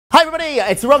Hi everybody,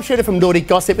 it's Rob Schroeder from Naughty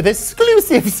Gossip with this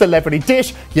exclusive celebrity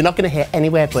dish you're not going to hear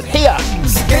anywhere but here.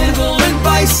 Scandal and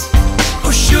vice,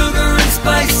 or sugar and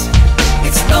spice.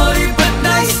 It's naughty but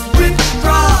nice with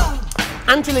Rob.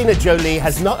 Angelina Jolie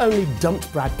has not only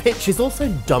dumped Brad Pitt, she's also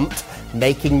dumped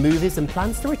making movies and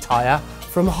plans to retire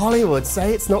from Hollywood.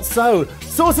 Say it's not so.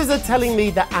 Sources are telling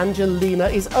me that Angelina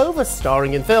is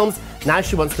over-starring in films. Now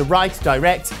she wants to write,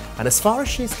 direct, and as far as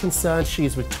she's concerned,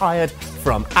 she's retired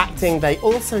from acting. They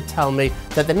also tell me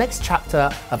that the next chapter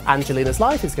of Angelina's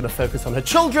life is going to focus on her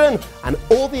children and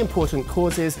all the important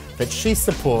causes that she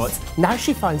supports. Now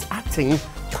she finds acting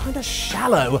kind of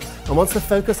shallow and wants to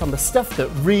focus on the stuff that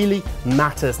really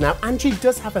matters. Now, Angie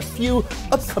does have a few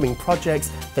upcoming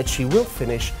projects that she will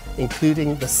finish,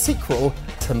 including the sequel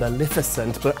to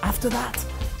Maleficent. But after that,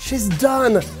 she's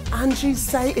done. Angie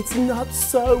say it's not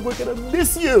so. We're gonna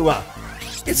miss you.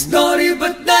 It's naughty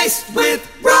but nice with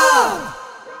Rob.